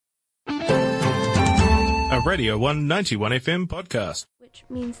Radio 191 FM podcast. Which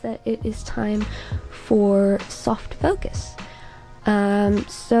means that it is time for Soft Focus.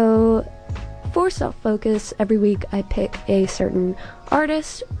 So for Soft Focus, every week I pick a certain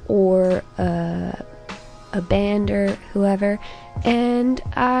artist or a band or whoever, and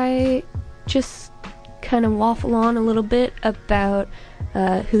I just kind of waffle on a little bit about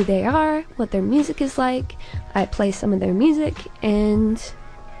who they are, what their music is like. I play some of their music, and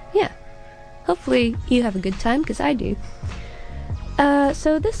yeah, hopefully you have a good time, because I do.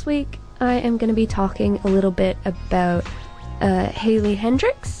 So this week I am going to be talking a little bit about Haley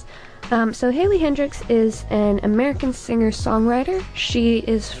Hendrix. So Haley Hendrix is an American singer-songwriter. She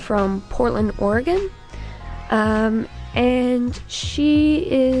is from Portland, Oregon, and she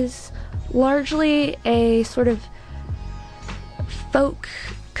is largely a sort of folk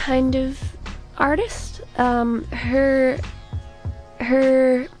kind of artist.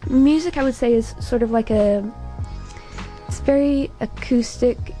 Her music, I would say, is sort of like it's very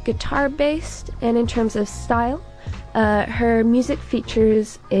acoustic guitar based, and in terms of style, her music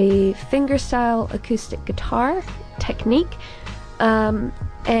features a fingerstyle acoustic guitar technique, and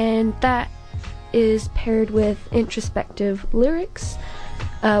that is paired with introspective lyrics,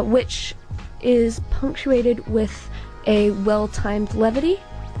 which is punctuated with a well-timed levity.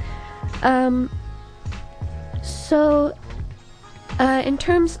 In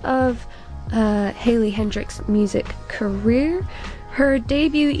terms of Haley Hendrix's music career, her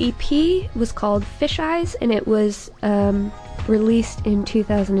debut EP was called Fish Eyes, and it was released in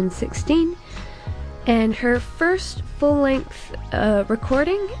 2016. And her first full-length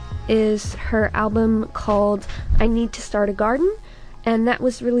recording is her album called I Need to Start a Garden, and that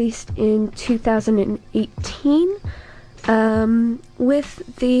was released in 2018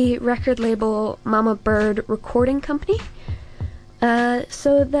 with the record label Mama Bird Recording Company.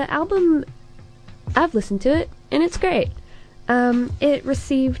 So the album, I've listened to it, and it's great. It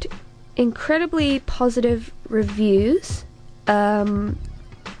received incredibly positive reviews, and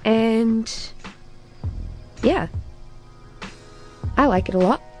yeah, I like it a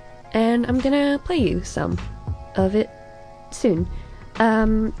lot, and I'm gonna play you some of it soon.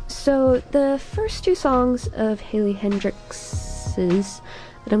 So the first two songs of Haley Hendrix's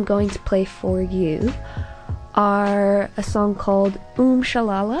that I'm going to play for you are a song called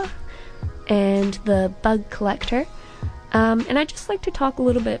Shalala and The Bug Collector. And I'd just like to talk a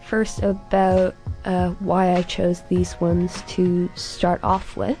little bit first about why I chose these ones to start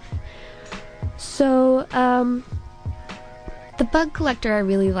off with. So, The Bug Collector I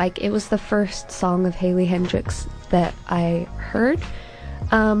really like. It was the first song of Haley Hendrix that I heard.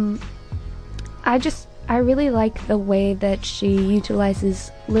 I really like the way that she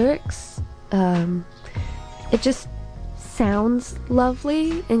utilizes lyrics. It just sounds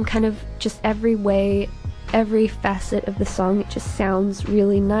lovely, and kind of just every facet of the song, it just sounds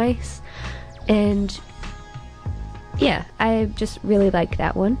really nice. And yeah, I just really like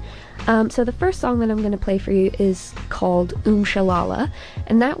that one. So the first song that I'm going to play for you is called Shalala,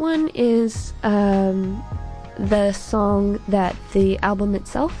 and that one is the song that the album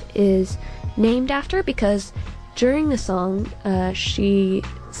itself is named after, because during the song she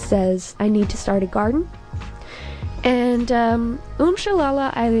says, I need to start a garden. And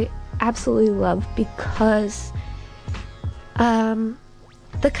Shalala I absolutely love, because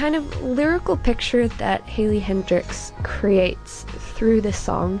the kind of lyrical picture that Haley Hendrix creates through this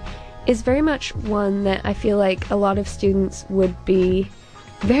song is very much one that I feel like a lot of students would be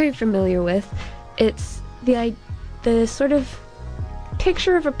very familiar with. It's the sort of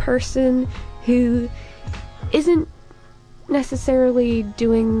picture of a person who isn't necessarily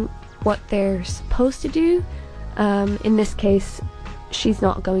doing what they're supposed to do. In this case, she's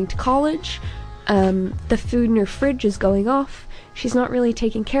not going to college. The food in her fridge is going off. She's not really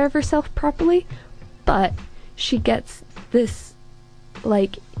taking care of herself properly, but she gets this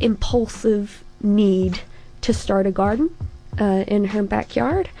impulsive need to start a garden in her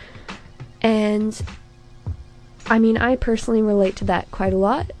backyard. And I mean, I personally relate to that quite a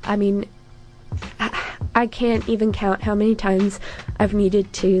lot. I mean, I can't even count how many times I've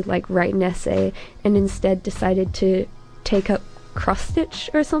needed to write an essay and instead decided to take up cross stitch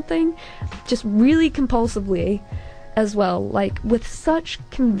or something, just really compulsively as well, with such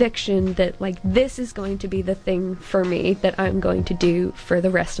conviction that this is going to be the thing for me that I'm going to do for the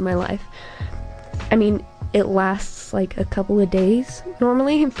rest of my life. I mean, it lasts a couple of days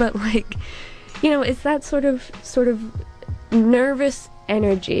normally, but it's that sort of nervous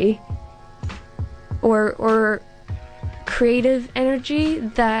energy or creative energy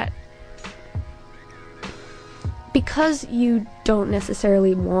that, because you don't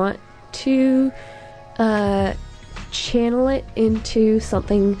necessarily want to channel it into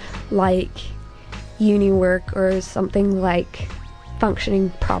something like uni work or something like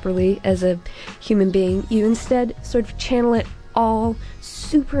functioning properly as a human being. You instead sort of channel it all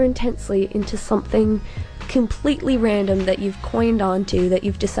super intensely into something completely random that you've coined onto, that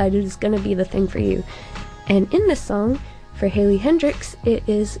you've decided is going to be the thing for you. And in this song, for Hayley Hendrix, it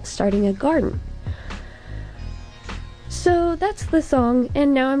is starting a garden. So that's the song,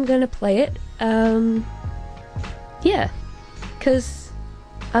 and now I'm gonna play it. Yeah, because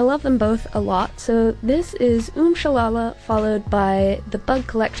I love them both a lot. So this is Shalala, followed by The Bug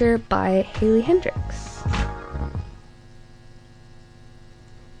Collector by Hayley Hendrix.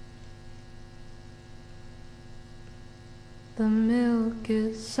 The milk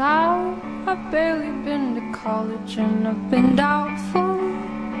is sour. I've barely been to college, and I've been doubtful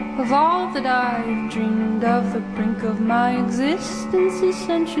of all that I've dreamed of. The brink of my existence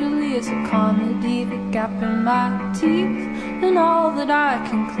essentially is a comedy. The gap in my teeth and all that I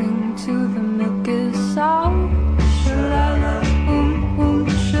can cling to. The milk is sour. Shalala,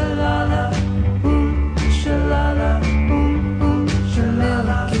 shalala, shalala, The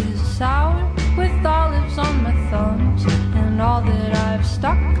milk is sour with olives on my thumbs, and all that I've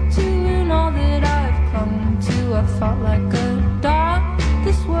stuck to and all that I've clung to. I fought like a dog.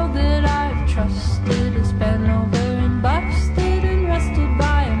 This world that I've trusted has been over and busted and rested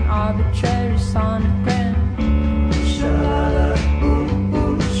by an arbitrary sonogram. Shalala,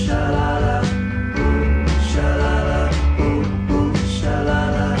 shalala, shalala,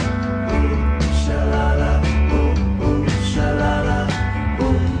 shalala, shalala, shalala,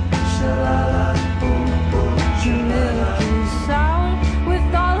 shalala. Your milk is sour with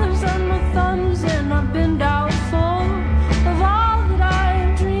olives on my thumbs, and I've been doubtful of all that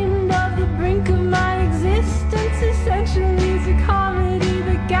I've dreamed of. The brink of my existence essentially is a comedy.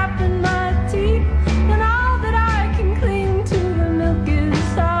 The gap in my teeth and all that I can cling to. The milk is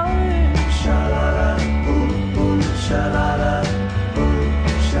sour. Shalala, shalala,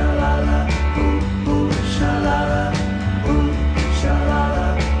 shalala, shalala, shalala,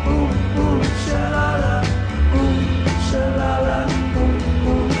 shalala, shalala,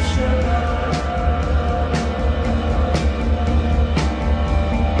 shalala.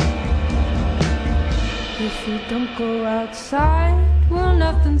 If we don't go outside, well,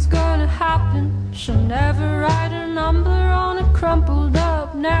 nothing's gonna happen. She'll never write her number on a crumpled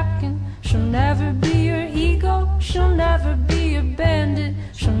up napkin. She'll never be your ego, she'll never be your bandit.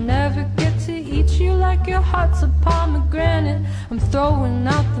 She'll never get to eat you like your heart's a pomegranate. I'm throwing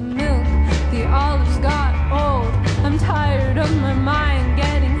out the milk, the olives got old. I'm tired of my mind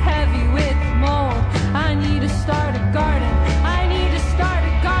getting heavy with mold. I need to start a garden, I need to start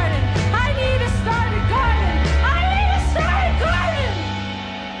a garden, I need to start a garden, I need to start a garden.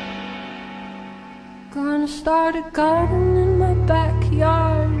 Gonna start a garden in my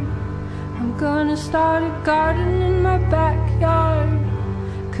backyard. I'm gonna start a garden in my backyard.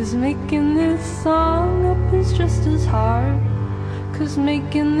 'Cause making this song up is just as hard. 'Cause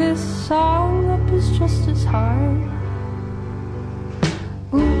making this song up is just as hard.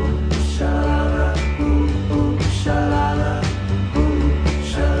 Shalala, shalala,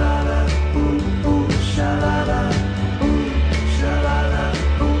 shalala, shalala, shalala,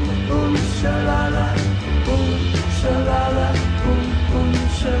 shalala, shalala, shalala,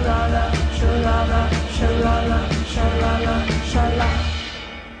 shalala, shalala, shalala, shalala.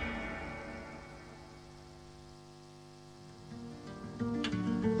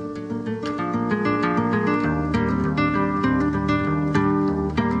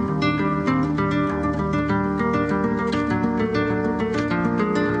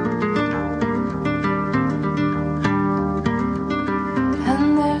 And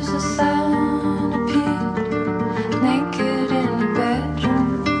there's a centipede naked in your bedroom.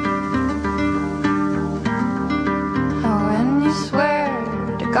 Oh, and you swear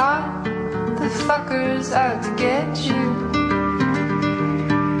to God the fucker's out to get you.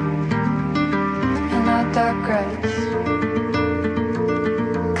 And I digress,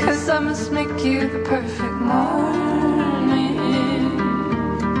 'cause I must make you the perfect morning.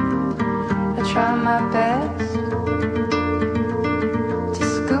 I try my best to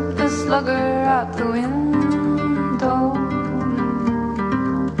scoop the slugger out the window.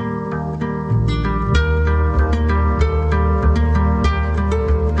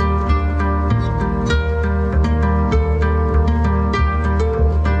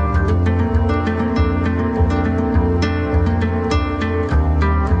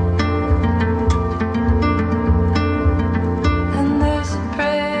 And there's a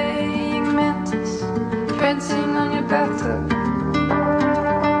praying mantis prancing on your bathtub.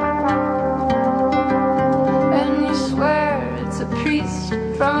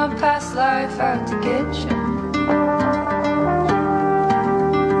 past life out to get you.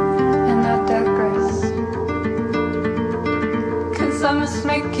 And I digress, 'cause I must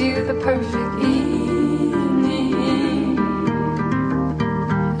make you the perfect evening.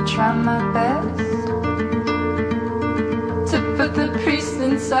 I try my best to put the priest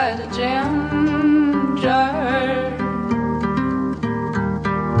inside a jam jar.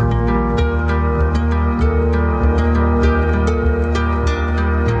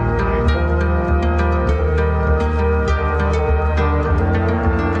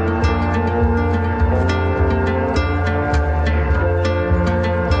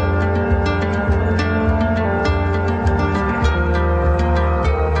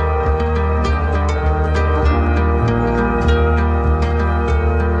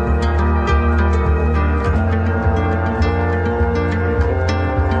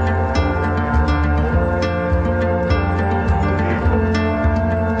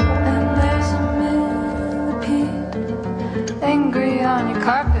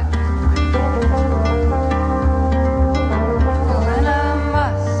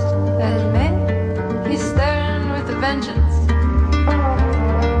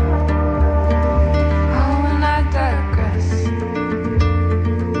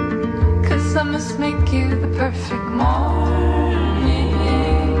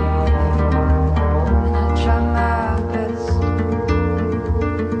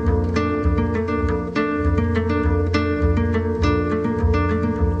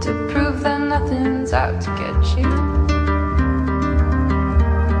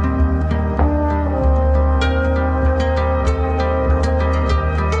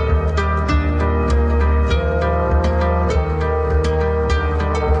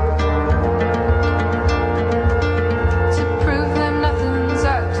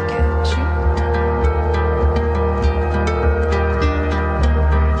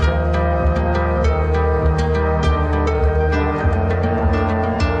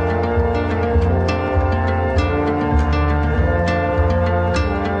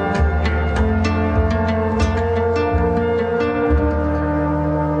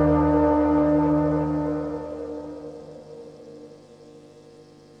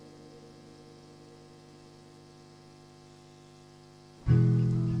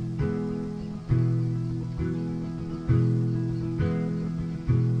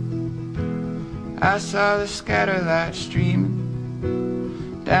 I saw the scatterlight streaming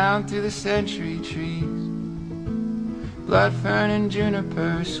down through the century trees, blood fern and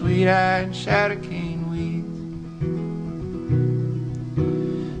juniper, sweet-eyed and shadow cane weeds.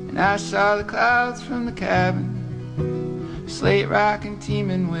 And I saw the clouds from the cabin, slate rock and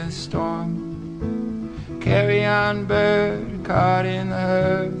teeming with storm, carry-on bird caught in the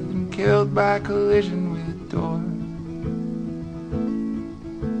earth and killed by collision with door.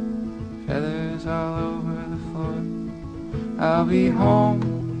 Feathers all over the floor. I'll be home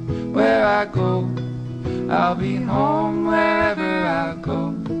where I go. I'll be home wherever I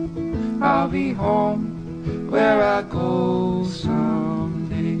go. I'll be home where I go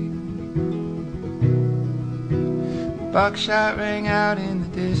someday. Buckshot rang out in the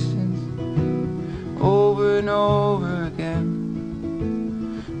distance, over and over again.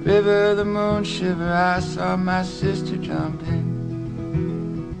 River, the moon shiver, I saw my sister jump in.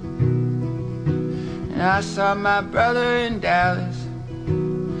 And I saw my brother in Dallas,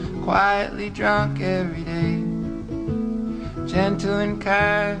 quietly drunk every day, gentle and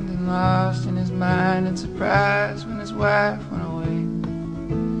kind and lost in his mind and surprised when his wife went away.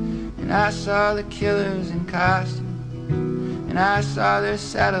 And I saw the killers in costume, and I saw their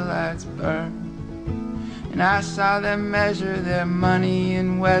satellites burn, and I saw them measure their money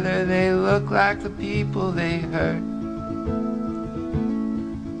and whether they look like the people they hurt.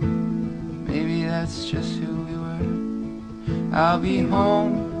 Maybe that's just who we were. I'll be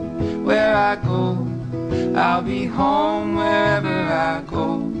home where I go. I'll be home wherever I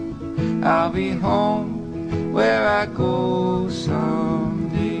go. I'll be home where I go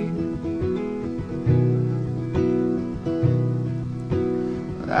someday.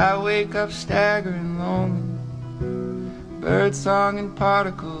 Well, I wake up staggering lonely, bird song and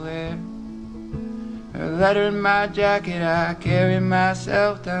particle air, her letter in my jacket, I carry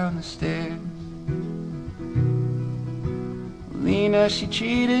myself down the stairs. Lena, she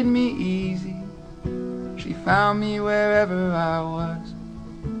treated me easy, she found me wherever I was.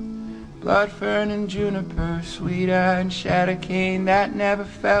 Blood fern and juniper, sweet-eyed and shadow cane, that never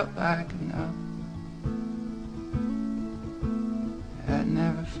felt like enough. That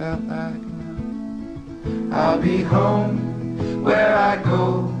never felt like enough. I'll be home where I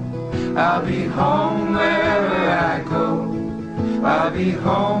go. I'll be home wherever I go. I'll be be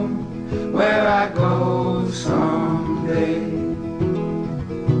home where I go someday.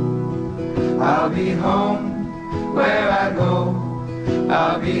 I'll be home where I go.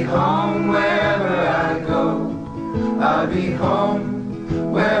 I'll be home wherever I go. I'll be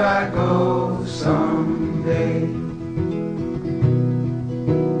home where I go someday.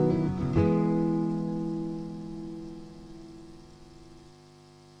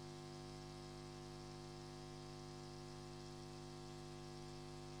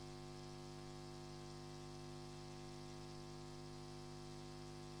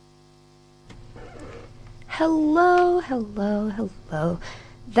 Hello, hello, hello.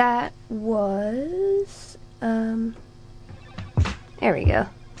 That was, there we go.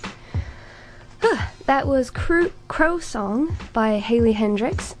 That was Crow Song by Haley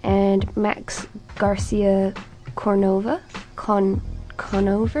Hendrix and Max Garcia Conover?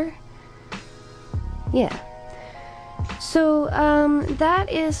 Yeah. So, that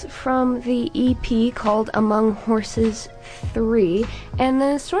is from the EP called Among Horses 3, and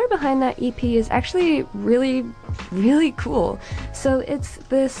the story behind that EP is actually really, really cool. So it's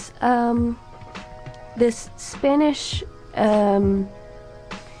this, this Spanish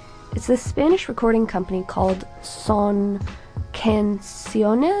recording company called Son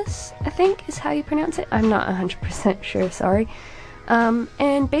Canciones, I think is how you pronounce it. I'm not 100% sure, sorry.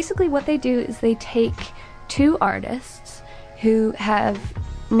 And basically what they do is they take two artists who have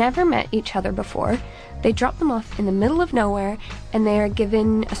never met each other before. They drop them off in the middle of nowhere, and they are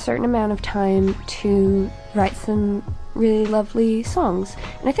given a certain amount of time to write some really lovely songs.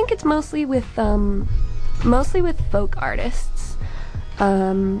 And I think it's mostly with folk artists,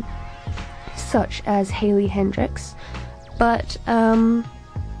 such as Haley Hendrix. But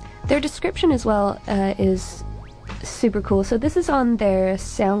their description as well is super cool. So this is on their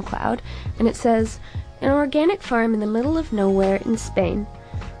SoundCloud, and it says, "An organic farm in the middle of nowhere in Spain.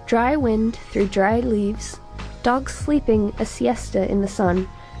 Dry wind through dry leaves, dogs sleeping a siesta in the sun,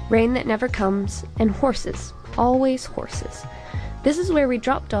 rain that never comes, and horses, always horses. This is where we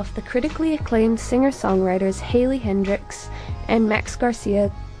dropped off the critically acclaimed singer-songwriters Haley Hendrix and Max Garcia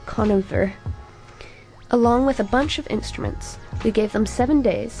Conover, along with a bunch of instruments. We gave them 7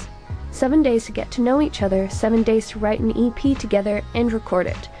 days. 7 days to get to know each other, 7 days to write an EP together and record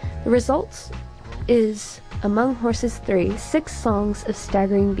it. The results is Among Horses 3, 6 songs of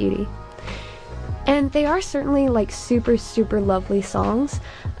staggering beauty." And they are certainly like super, super lovely songs.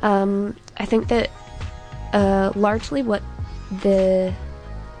 I think that largely what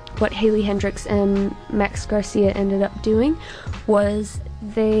Haley Hendrix and Max Garcia ended up doing was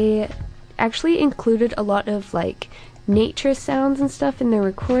they actually included a lot of like nature sounds and stuff in their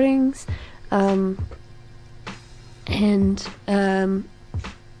recordings,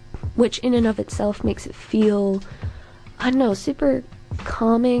 which in and of itself makes it feel, I don't know, super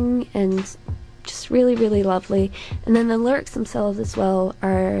calming and just really, really lovely. And then the lyrics themselves as well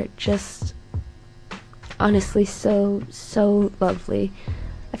are just honestly so, so lovely.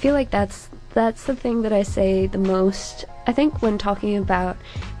 I feel like that's the thing that I say the most, I think, when talking about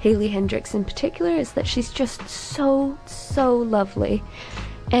Haley Hendrix in particular, is that she's just so, so lovely.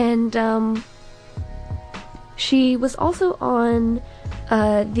 And she was also on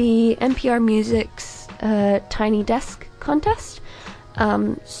the NPR Music's Tiny Desk contest.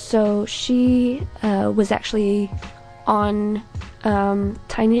 So she was actually on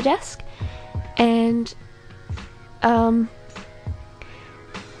Tiny Desk, and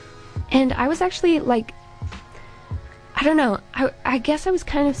I was actually like, I don't know, I guess I was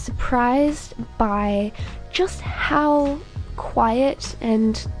kind of surprised by just how quiet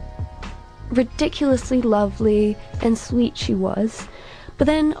and ridiculously lovely and sweet she was. But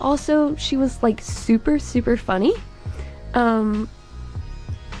then also she was like super, super funny, in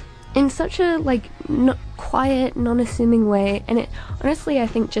such a like quiet, non-assuming way. And it honestly, I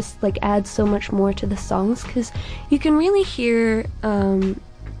think, just like adds so much more to the songs, because you can really hear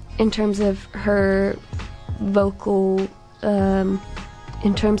in terms of her vocals,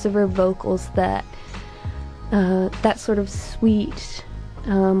 that that sort of sweet,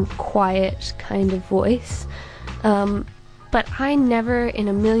 quiet kind of voice. But I never in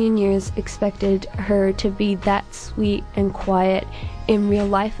a million years expected her to be that sweet and quiet in real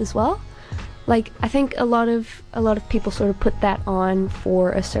life as well. Like, I think a lot of people sort of put that on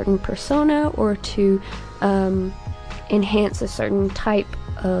for a certain persona, or to enhance a certain type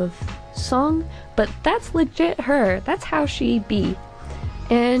of song, but that's legit her. That's how she be.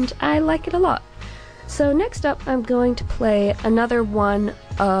 And I like it a lot. So next up, I'm going to play another one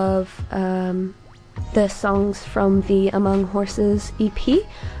of the songs from the Among Horses EP.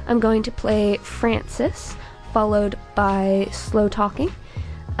 I'm going to play Francis, followed by Slow Talking.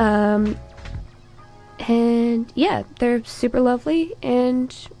 And yeah, they're super lovely,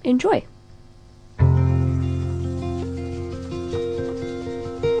 and enjoy.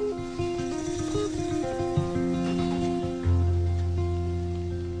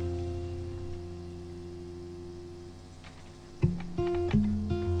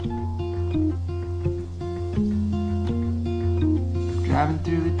 Driving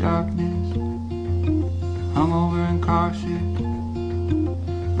through the darkness, hungover and cautious,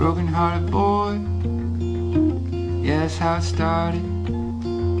 broken-hearted boy. Yeah, that's how it started.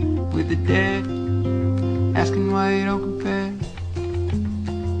 With the dead, asking why you don't confess.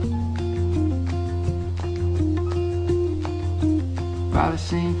 Father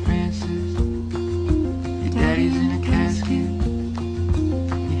St. Francis, your daddy's in a casket.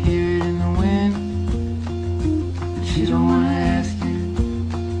 You hear it in the wind, but you don't wanna ask it.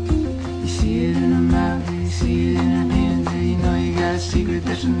 You see it in her mouth, you see it in her hands, and you know you got a secret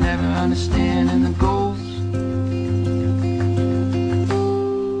that you'll never understand. And the ghosts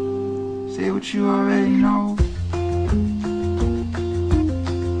say what you already know.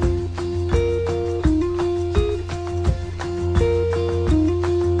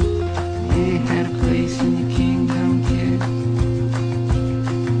 You had a place in your kingdom, kid.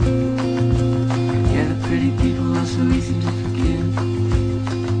 Yeah, the pretty people are so easy to forgive.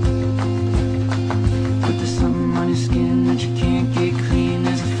 But there's something on your skin that you can't get clean.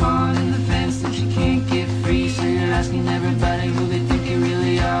 There's a fawn in the fence that you can't get free. So you're asking everybody who they think you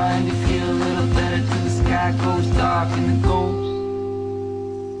really are, and you feel a little better till the sky goes dark and the ghosts.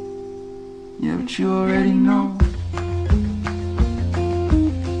 Yeah, but you already know.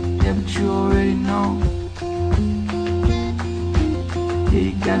 Yeah, but you already know. Yeah,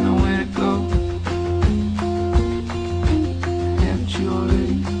 you got nowhere to go. Yeah, but you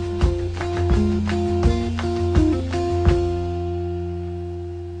already know.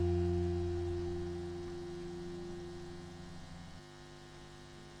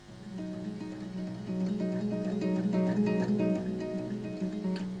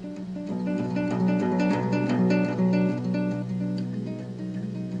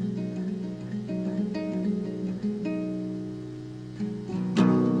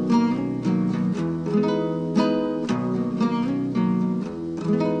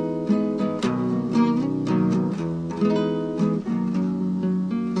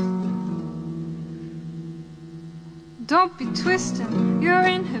 Don't be twisting your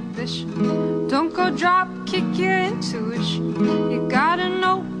inhibition. Don't go drop kick your intuition. You got a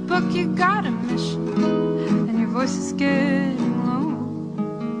notebook, you got a mission, and your voice is getting low.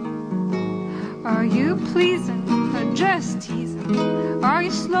 Are you pleasing or just teasing? Are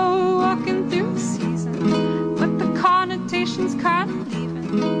you slow walking through the season? But the connotation's kind of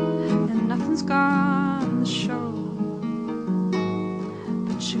leaving, and nothing's gonna show.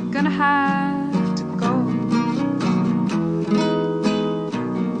 But you're gonna have to go.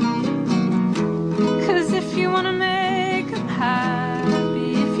 'Cause if you wanna make them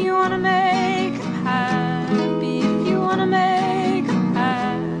happy, if you wanna make them happy, if you wanna make them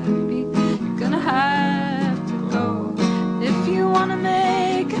happy, you're gonna have to go. If you wanna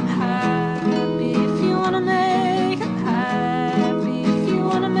make them happy, if you wanna make them happy, if you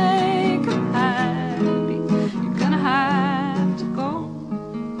wanna make them happy, you're gonna have to go.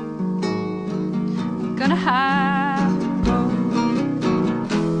 You're gonna have to go.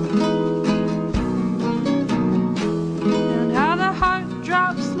 And how the heart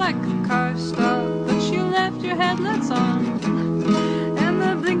drops like a car stop, but you left your headlights on and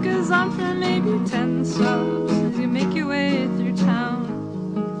the blinkers on for maybe 10 stops as you make your way through town.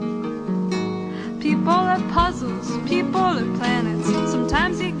 People are puzzles, people are planets.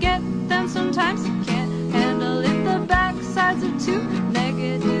 Sometimes you get them, sometimes you can't handle it. The backsides are two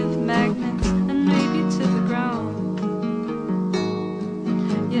negative magnets, and maybe to the ground.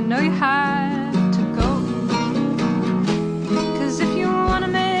 You know you have to go. 'Cause if you wanna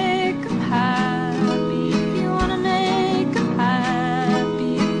make them happy, if you wanna make them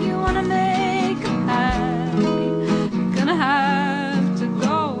happy, if you wanna make them happy, you're gonna have to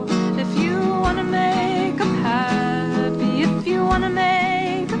go. If you wanna make them happy, if you wanna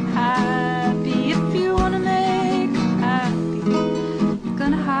make them happy, if you wanna make them happy, you're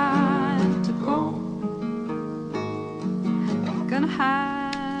gonna have to go. You're gonna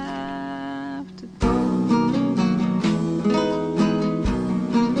have to go.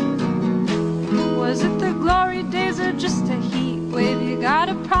 Was it the glory days or just a heat wave? You got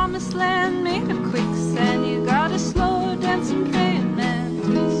a promised land made of quicksand. You got a slow dancing praying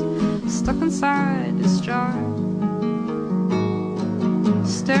mantis stuck inside this jar,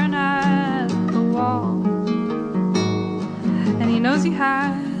 staring at the wall. he knows he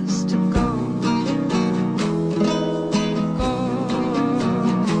has to go.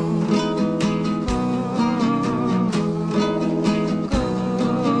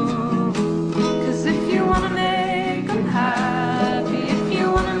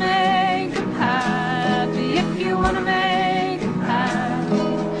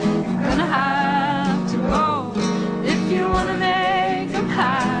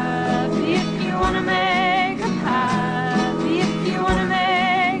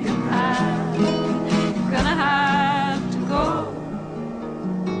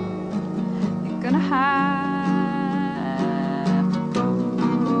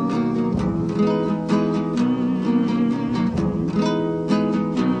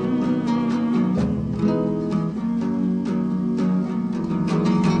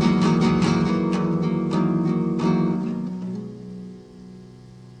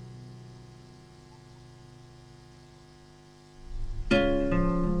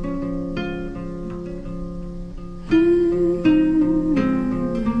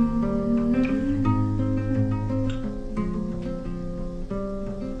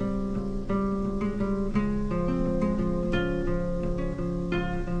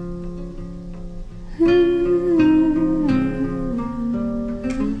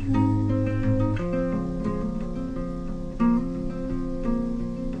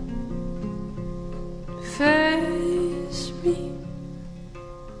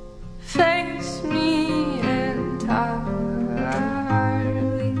 Face me entirely.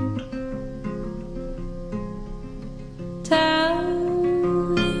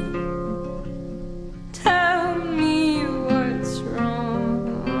 Tell me what's wrong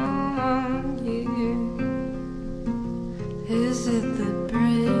here. Is it the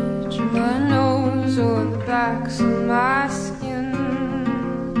bridge of my nose or the backs of my skin?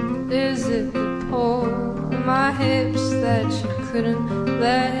 Is it the pole in my hips that you couldn't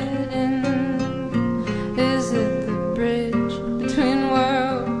let in? Is it the bridge between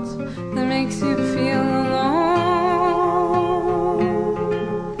worlds that makes you feel alone?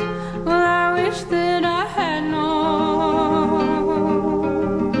 Well, I wish that I had known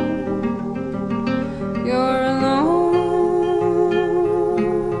you're alone.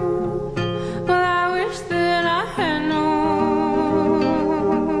 Well, I wish that I had known.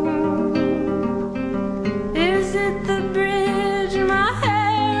 Is it the bridge in my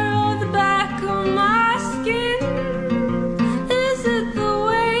hair or the back of my skin? Is it the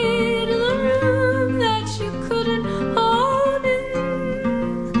weight of the room that you couldn't hold in?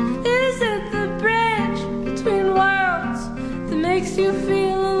 Is it the bridge between worlds that makes you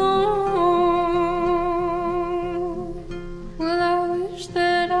feel alone? Well, I wish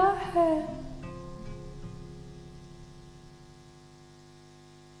that I had.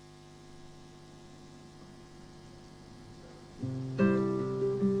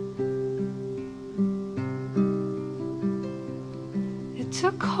 It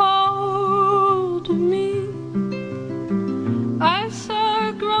took hold of me. I saw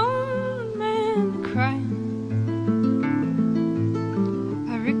a grown man crying.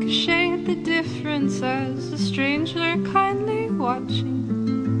 I ricocheted the difference as a stranger kindly watching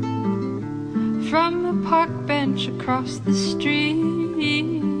from a park bench across the street.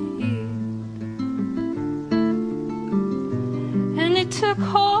 And it took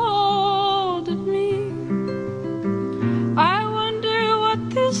hold of me. I wonder what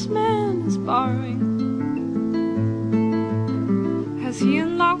this man is borrowing. Has he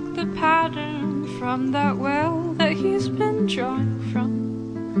unlocked the pattern from that well that he's been drawing from?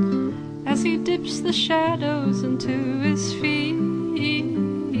 As he dips the shadows into his feet.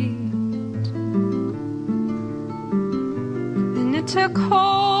 And it took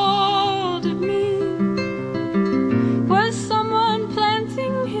hold of me. Was someone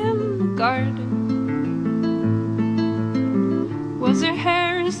planting him a garden? Was her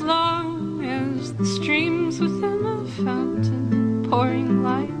hair as long as the streams within a fountain, pouring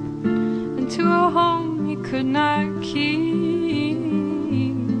light into a home he could not keep?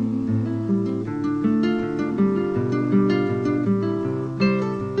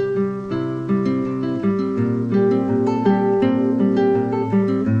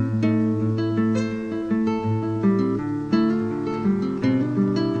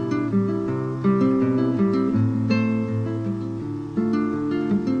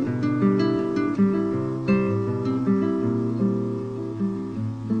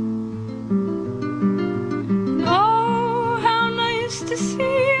 Oh, how nice to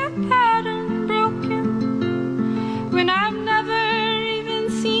see a pattern broken when I've never even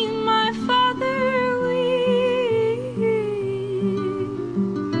seen my father weep.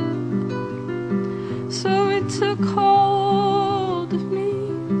 So it took hold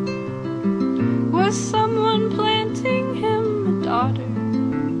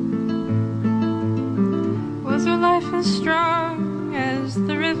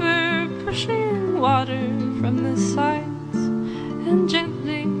pushing water from the sides and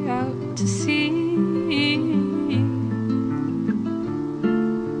gently out to sea.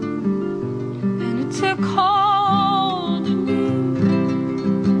 And it took hold of me.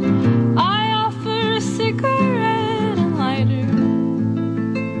 I offer a cigarette and lighter.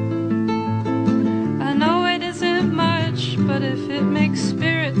 I know it isn't much, but if it makes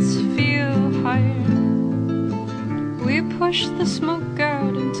spirits feel higher, we push the smoke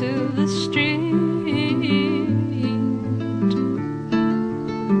out into the street,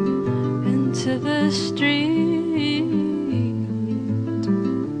 into the street,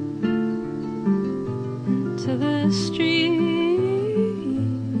 into the street.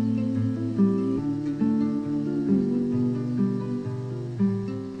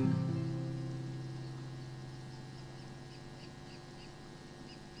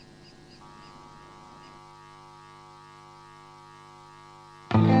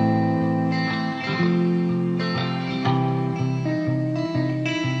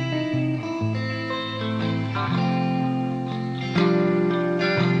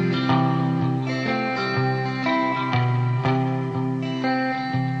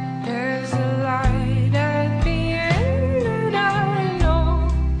 There's a light at the end that I know,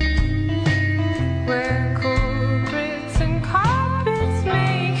 where culprits and carpets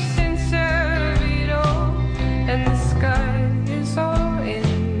make sense of it all, and the sky is all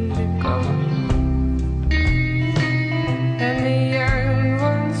indigo, and the young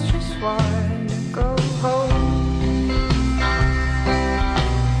ones just wanna go home.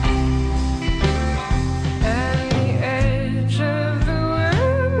 And the edge of the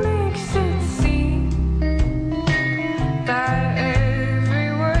world makes it seem that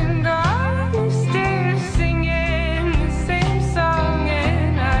everyone got is still singing the same song,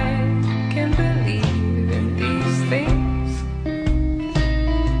 and I can believe in these things,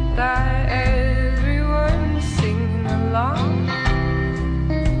 that everyone's singing along,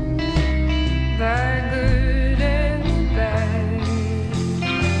 the good and the bad,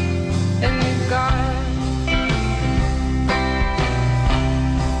 and the God.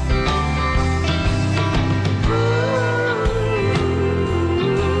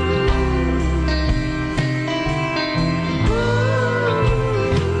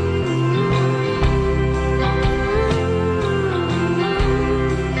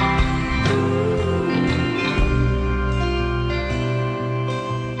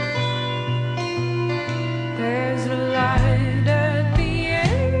 There's a light at the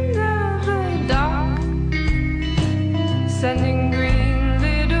end of the dock, sending green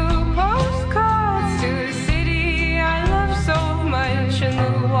little postcards to a city I love so much, and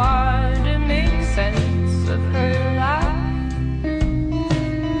the water makes sense of her life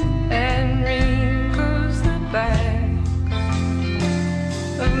and wrinkles the backs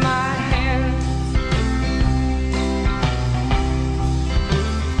of my hands.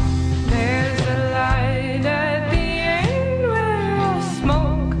 There's a light at the end where I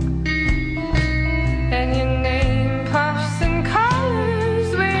smoke, and your name puffs and colors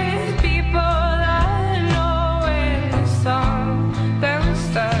with people I know, and the song that was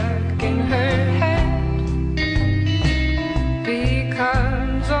stuck in her head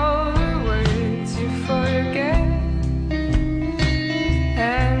becomes all the words you forget,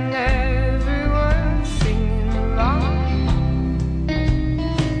 and everyone's singing along,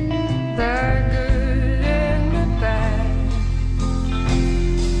 the good and the bad,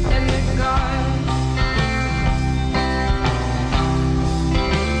 and the God.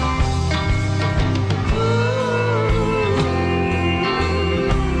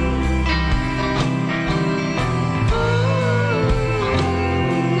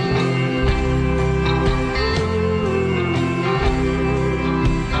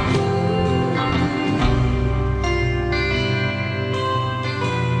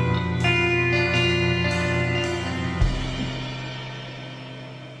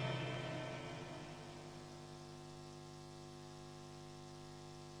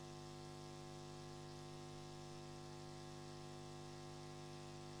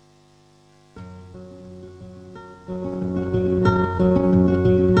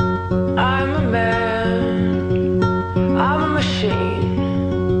 I'm a man, I'm a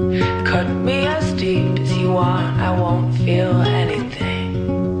machine. Cut me as deep as you want, I won't feel anything.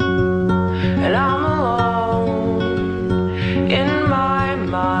 And I'm alone in my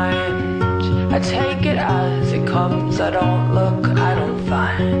mind. I take it as it comes, I don't look, I don't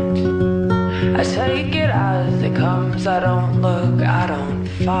find. I take it as it comes, I don't look, I don't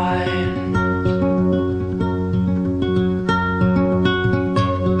find.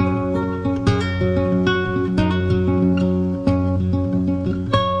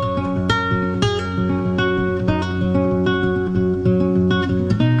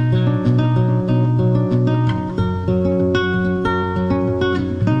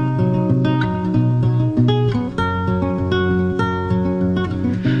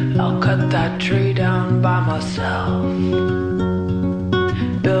 tree down by myself.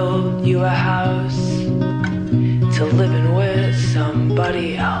 Build you a house to live in with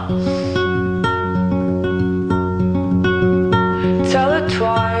somebody else. Tell it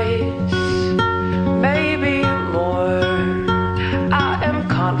twice, maybe more. I am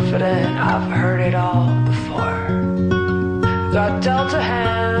confident I've heard it all before. Got dealt a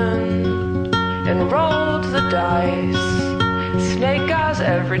hand and rolled the dice. Snake eyes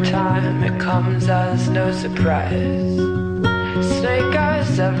every time, it comes as no surprise. Snake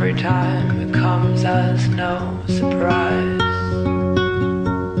eyes every time, it comes as no surprise.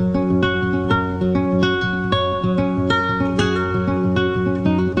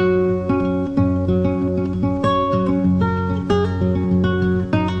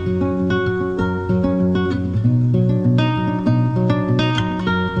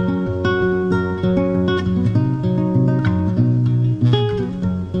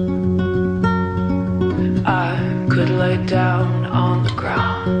 Down on the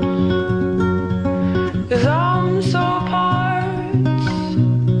ground, 'cause I'm so part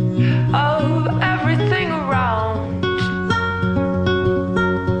of everything around.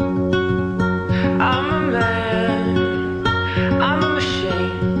 I'm a man, I'm a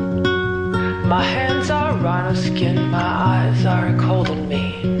machine. My hands are rhino skin, my eyes are cold and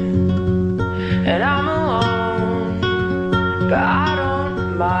mean. And I'm alone, but I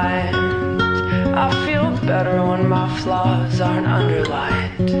don't mind. I feel better when my flaws aren't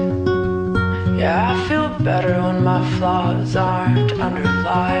underlined. Yeah, I feel better when my flaws aren't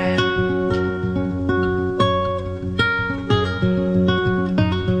underlined.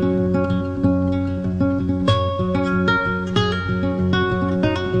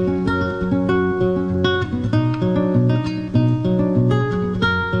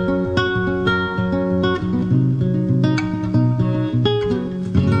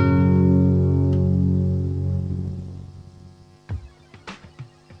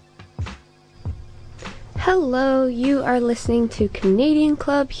 Hello, you are listening to Canadian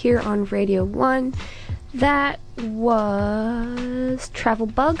Club here on Radio 1. That was Travel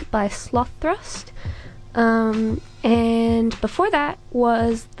Bug by Sloth Thrust. And before that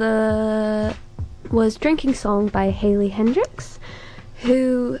was Drinking Song by Haley Hendricks,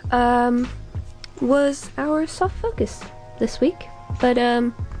 who was our soft focus this week. But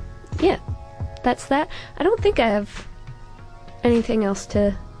yeah, that's that. I don't think I have anything else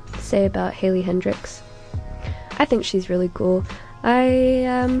to say about Haley Hendricks. I think she's really cool.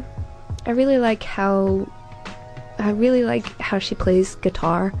 I really like how she plays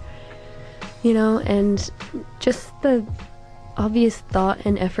guitar, you know, and just the obvious thought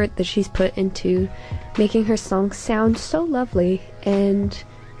and effort that she's put into making her songs sound so lovely, and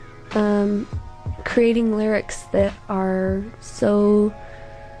creating lyrics that are so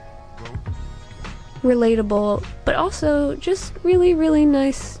relatable, but also just really, really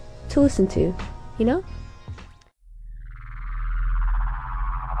nice to listen to, you know?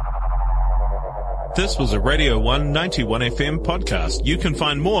 This was a Radio 1 91 FM podcast. You can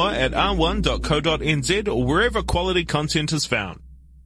find more at r1.co.nz or wherever quality content is found.